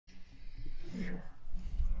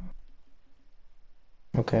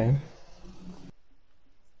Okay.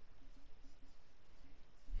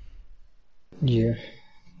 Yeah.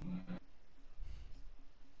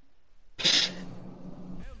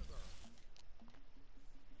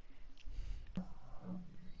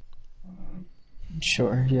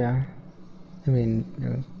 Sure, yeah. I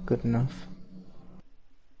mean, good enough.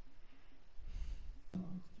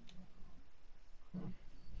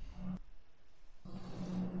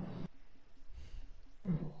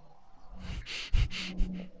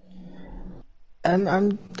 And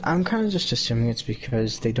I'm kind of just assuming it's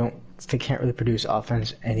because they can't really produce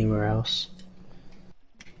offense anywhere else.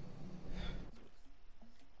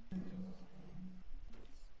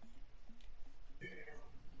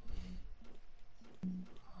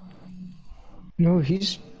 No,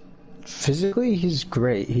 physically he's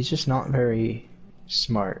great. He's just not very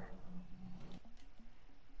smart.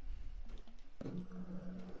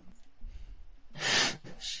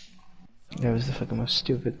 That was the fucking most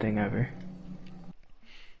stupid thing ever.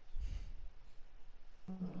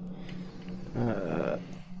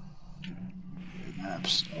 Map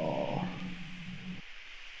stall.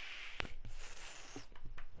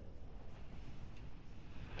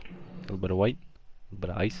 A little bit of white, a little bit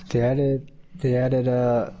of ice. They added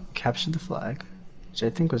capture the flag, which I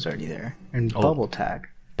think was already there, and Oh, bubble tag.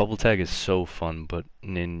 bubble tag is so fun, but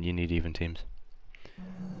then you need even teams.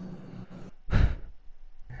 I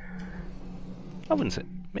wouldn't say.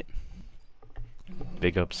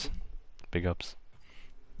 Big ups. Big ups.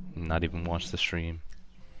 Not even watch the stream.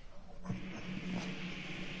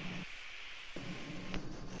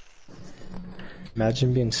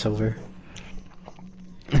 Imagine being silver.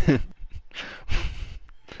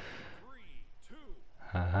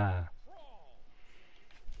 Haha.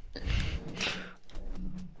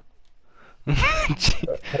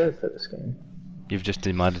 How do I play this game? You've just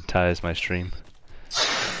demonetized my stream.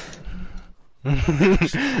 I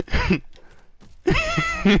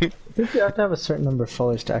think you have to have a certain number of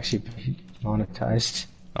followers to actually be monetized.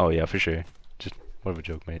 Oh yeah, for sure. Just what of a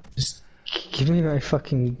joke, mate. Just give me my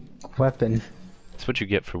fucking weapon. That's what you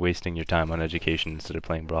get for wasting your time on education instead of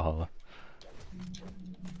playing Brawlhalla.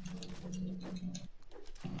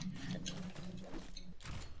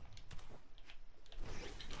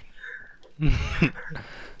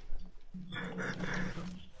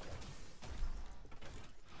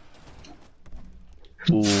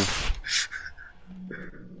 Oof.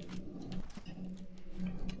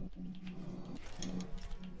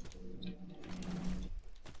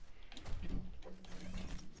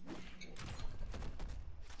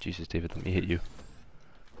 Jesus, David, let me hit you.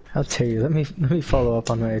 How dare you? Let me follow up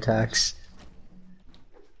on my attacks.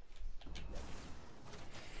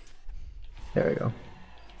 There we go.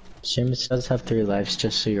 Seamus does have 3 lives,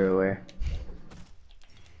 just so you're aware.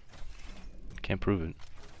 Can't prove it.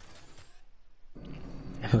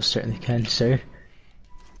 I most certainly can, sir.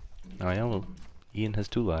 Oh yeah, well, Ian has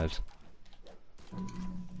 2 lives.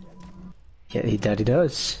 Yeah, he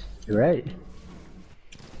does. You're right.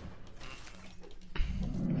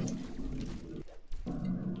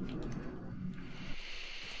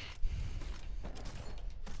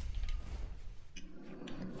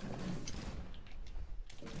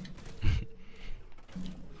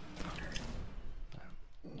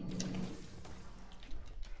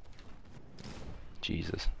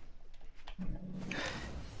 Jesus.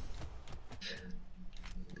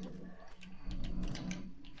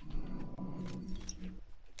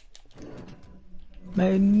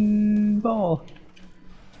 Mein Ball.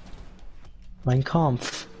 Mein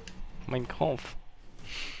Kampf. Mein Kampf.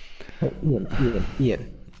 Hey,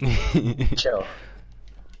 Ian. Chill.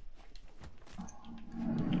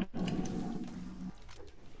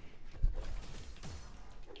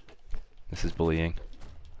 This is bullying.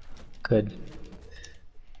 Good.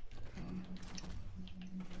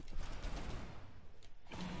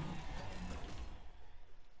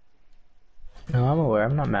 No, I'm aware.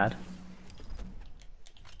 I'm not mad.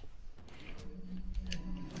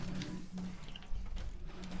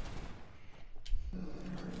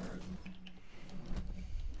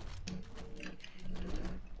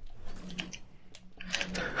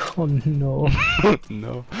 Oh no.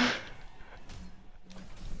 No.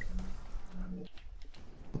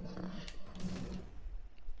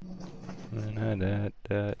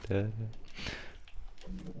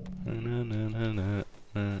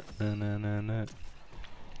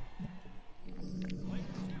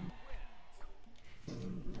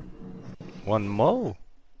 One more.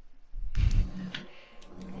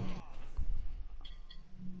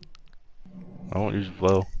 I won't use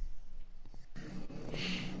blow.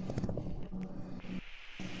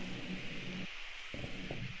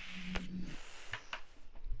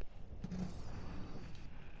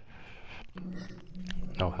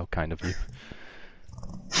 Oh, how kind of you.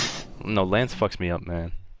 No, Lance fucks me up,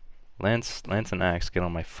 man. Lance and Axe get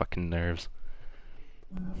on my fucking nerves.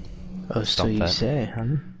 Oh, so Stop you that. say,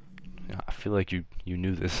 huh? Yeah, I feel like you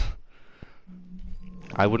knew this.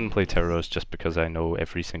 I wouldn't play Teros just because I know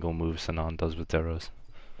every single move Sanan does with Teros.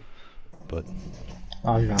 But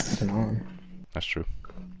I'm not sanan. that's true.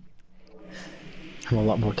 I'm a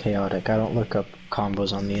lot more chaotic. I don't look up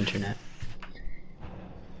combos on the internet.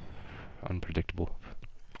 Unpredictable.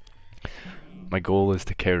 My goal is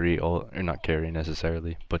to carry all, or not carry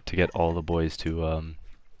necessarily, but to get all the boys to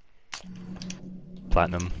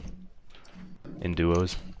platinum in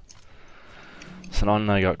duos. Sanan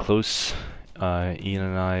and I got close. Ian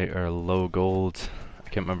and I are low gold. I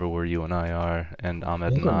can't remember where you and I are, and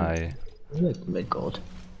Ahmed and I, We're like mid gold.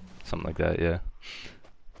 something like that, yeah.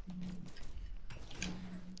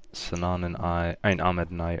 Sanan and I mean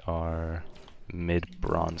Ahmed and I are mid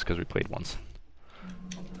bronze because we played once.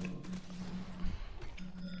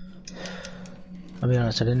 I'll be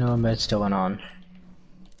honest, I didn't know Ahmed still went on.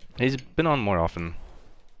 He's been on more often.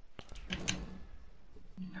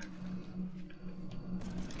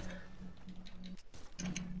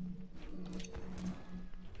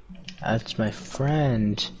 That's my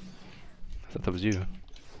friend. I thought that was you.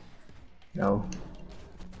 No.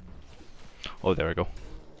 Oh, there we go.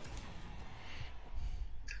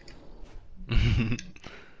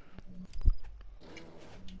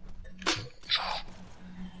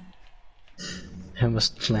 I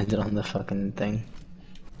almost landed on the fucking thing.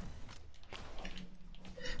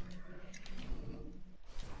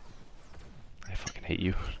 I fucking hate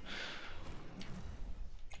you.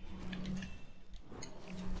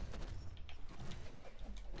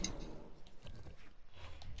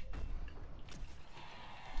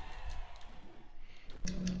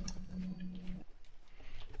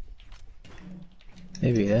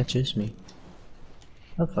 Maybe that's just me.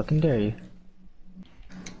 How fucking dare you?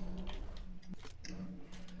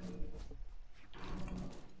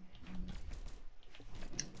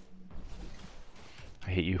 I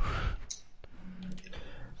hate you.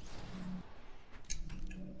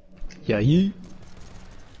 Yeah, you.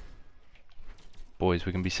 Boys,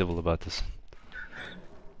 we can be civil about this.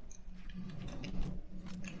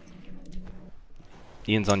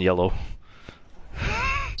 Ian's on yellow.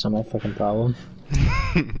 It's not my fucking problem.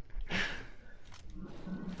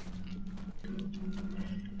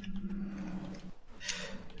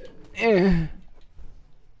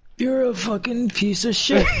 You're a fucking piece of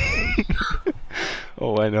shit.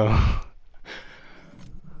 Oh, I know.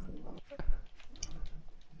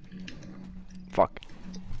 Fuck.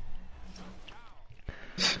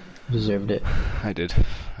 Deserved it. I did.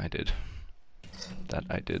 I did. That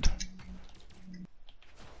I did.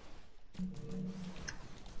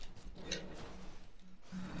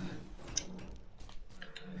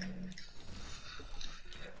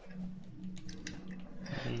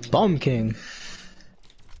 Bomb King.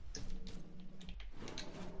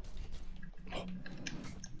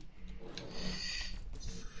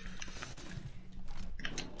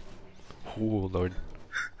 Oh, Lord.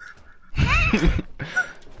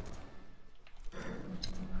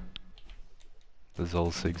 The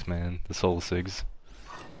Zol Sigs, man. The Soul Sigs.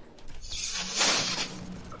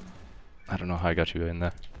 I don't know how I got you in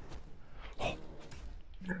there.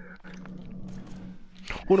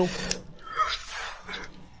 Oh no!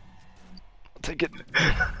 I'll take it.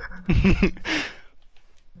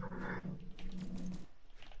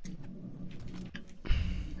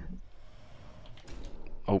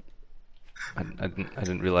 Oh. I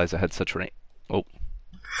didn't realize I had such range. Oh.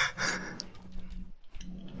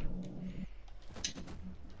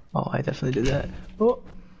 Oh, I definitely did that. Oh.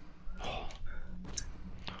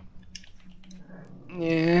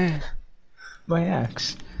 Yeah. My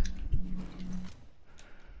axe.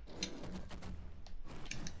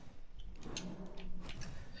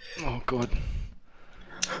 Oh god.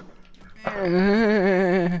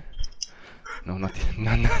 No, not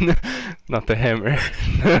the, not the hammer.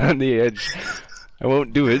 On the edge. I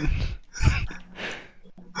won't do it.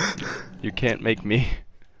 You can't make me.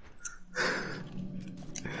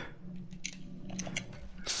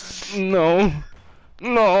 No.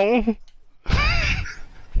 No.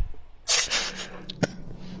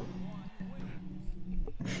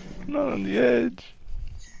 Not on the edge.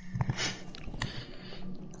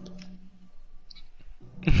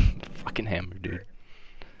 Fucking hammer, dude.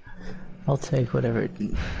 I'll take whatever it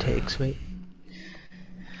takes. Wait.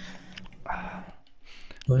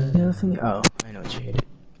 What is the other thing? Oh, I know what you hated.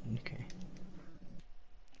 Okay.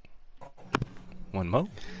 One mo?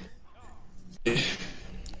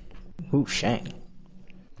 Ooh, Shang.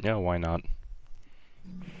 Yeah, why not?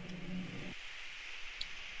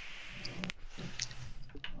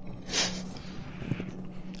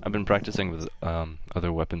 I've been practicing with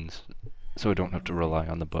other weapons, so I don't have to rely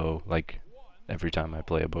on the bow like every time I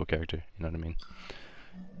play a bow character. You know what I mean?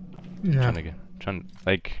 No.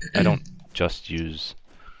 I don't just use,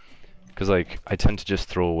 because like I tend to just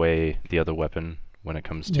throw away the other weapon when it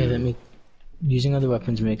comes Yeah, to. using other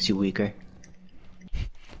weapons makes you weaker.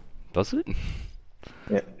 Does it?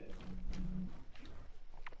 Yeah. Oh,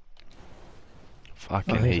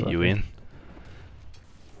 Fucking here's a hate you, weapon. Ian.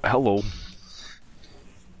 Hello.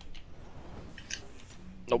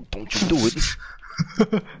 No, don't you do it.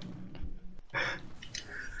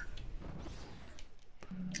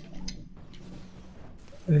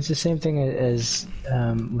 It's the same thing as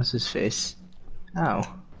what's his face? Ow.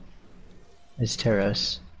 As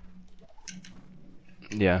Teros.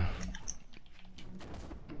 Yeah.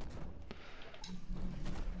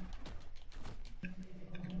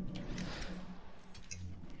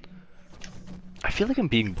 I feel like I'm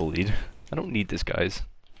being bullied. I don't need this, guys.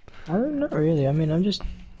 Not really. I mean, I just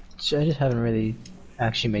haven't really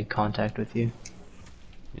actually made contact with you.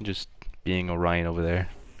 You're just being Orion over there.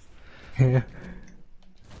 Yeah.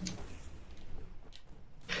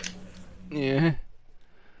 Yeah.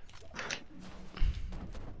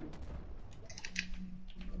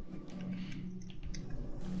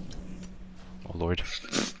 Oh lord.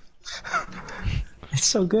 It's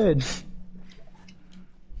so good.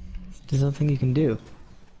 There's nothing you can do.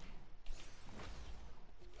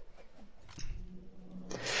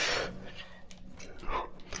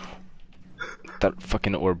 That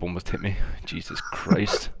fucking orb almost hit me. Jesus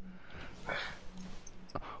Christ.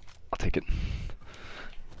 I'll take it.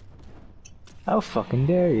 How fucking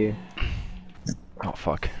dare you? Oh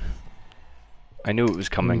fuck. I knew it was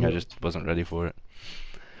coming, I just wasn't ready for it.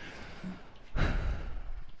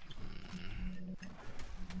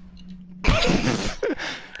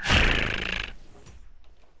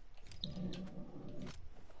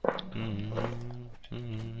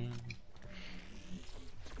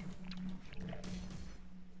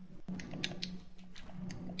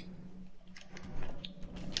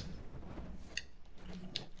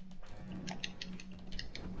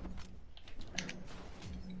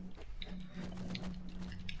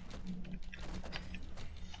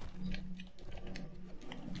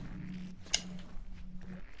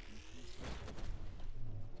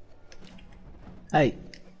 Hey.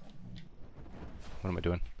 What am I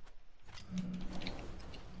doing?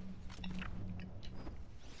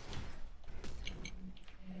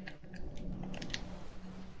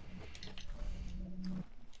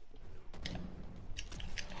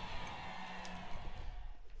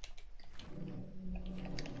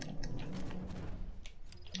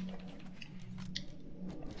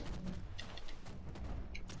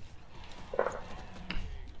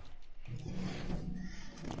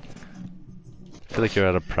 I feel like you're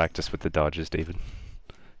out of practice with the dodges, David.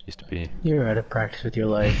 Used to be. You're out of practice with your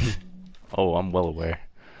life. Oh, I'm well aware.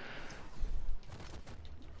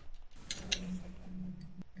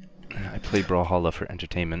 I play Brawlhalla for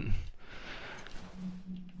entertainment.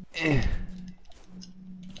 Eh.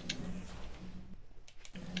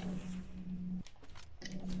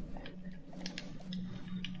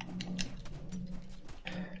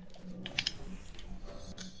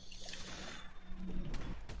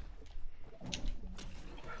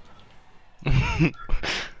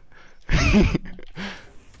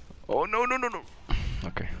 Oh no no no no.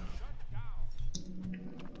 Okay.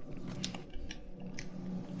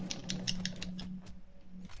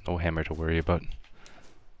 No hammer to worry about.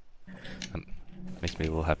 That makes me a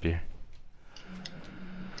little happier.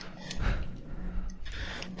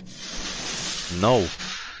 No.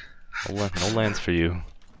 No lands for you.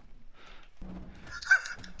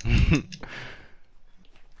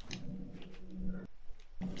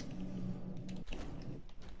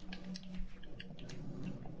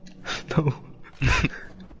 No.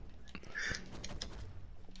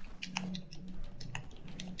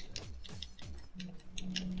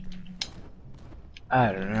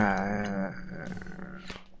 I don't know.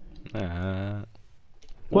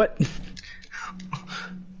 What?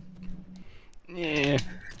 Yeah.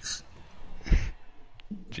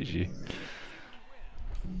 GG.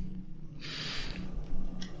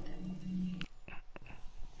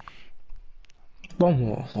 One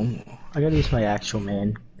more. I gotta use my actual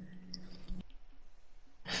man.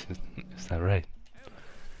 Is that right?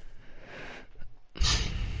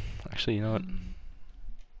 Actually, you know what?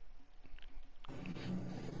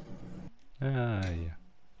 Yeah.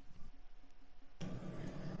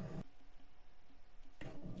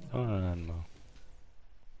 One more.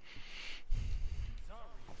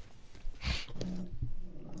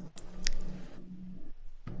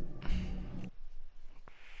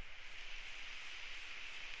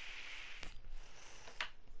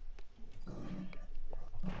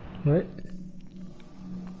 What?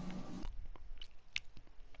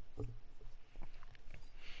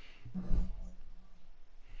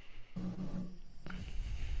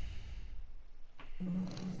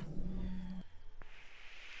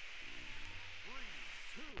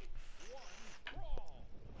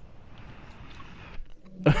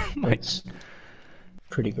 My That's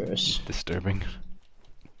pretty gross. disturbing.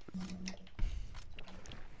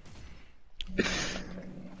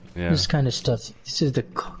 Yeah. This kind of stuff. This is the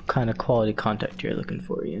kind of quality contact you're looking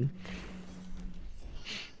for, Ian.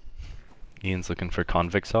 Ian's looking for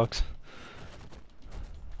convict socks.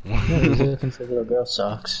 No, he's looking for little girl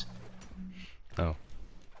socks. Oh.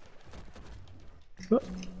 What?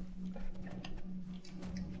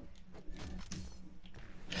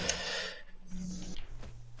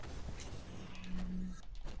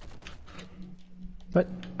 What?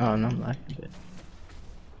 Oh no, I'm lagging a bit.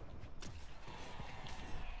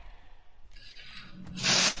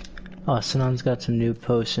 Oh, Sanan's got some new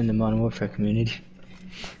posts in the Modern Warfare community.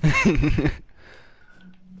 I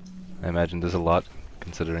imagine there's a lot,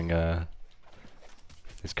 considering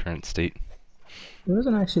his current state. There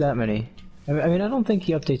wasn't actually that many. I mean, I don't think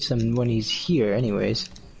he updates them when he's here, anyways.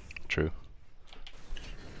 True.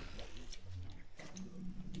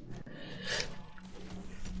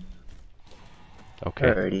 Okay.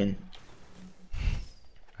 Alright, Ian.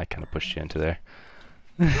 I kind of pushed you into there.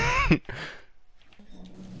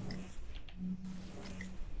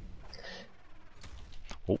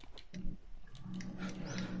 Oh.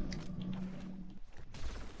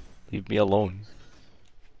 Leave me alone.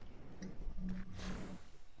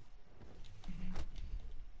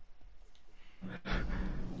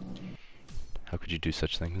 How could you do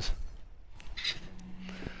such things?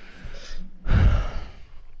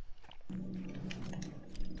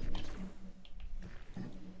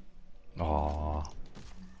 Aww.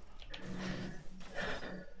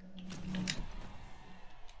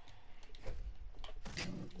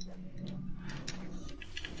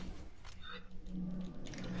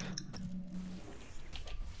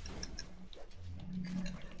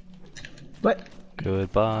 What?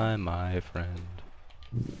 Goodbye, my friend.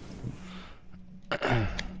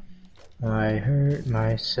 I hurt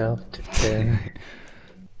myself today.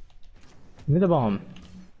 Give me the bomb.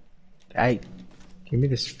 Give me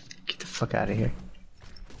this. Get the fuck out of here.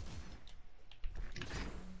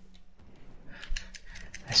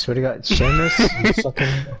 I swear to God, shameless, you fucking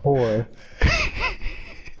whore.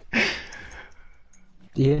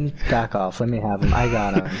 Ian, back off. Let me have him. I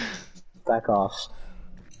got him. Back off.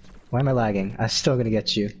 Why am I lagging? I'm still gonna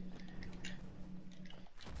get you.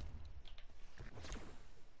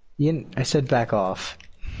 Ian, I said back off.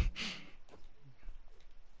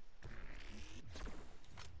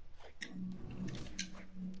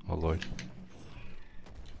 Oh lord.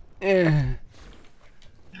 Eh.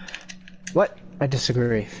 What? I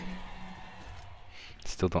disagree.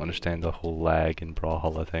 Still don't understand the whole lag and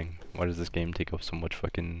Brawlhalla thing. Why does this game take up so much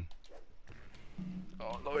fucking...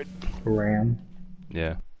 Oh lord. RAM.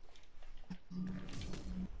 Yeah.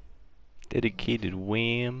 Dedicated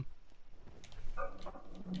wham.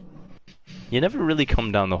 You never really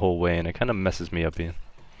come down the whole way and it kind of messes me up, Ian.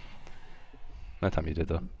 That time you did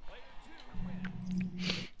though.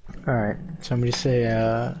 Alright, somebody say,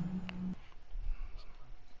 Of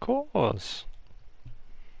course.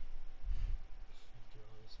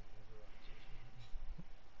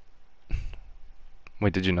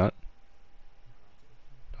 Wait, did you not?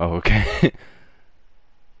 Oh, okay.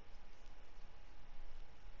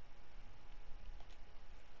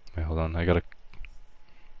 Wait, hold on. I gotta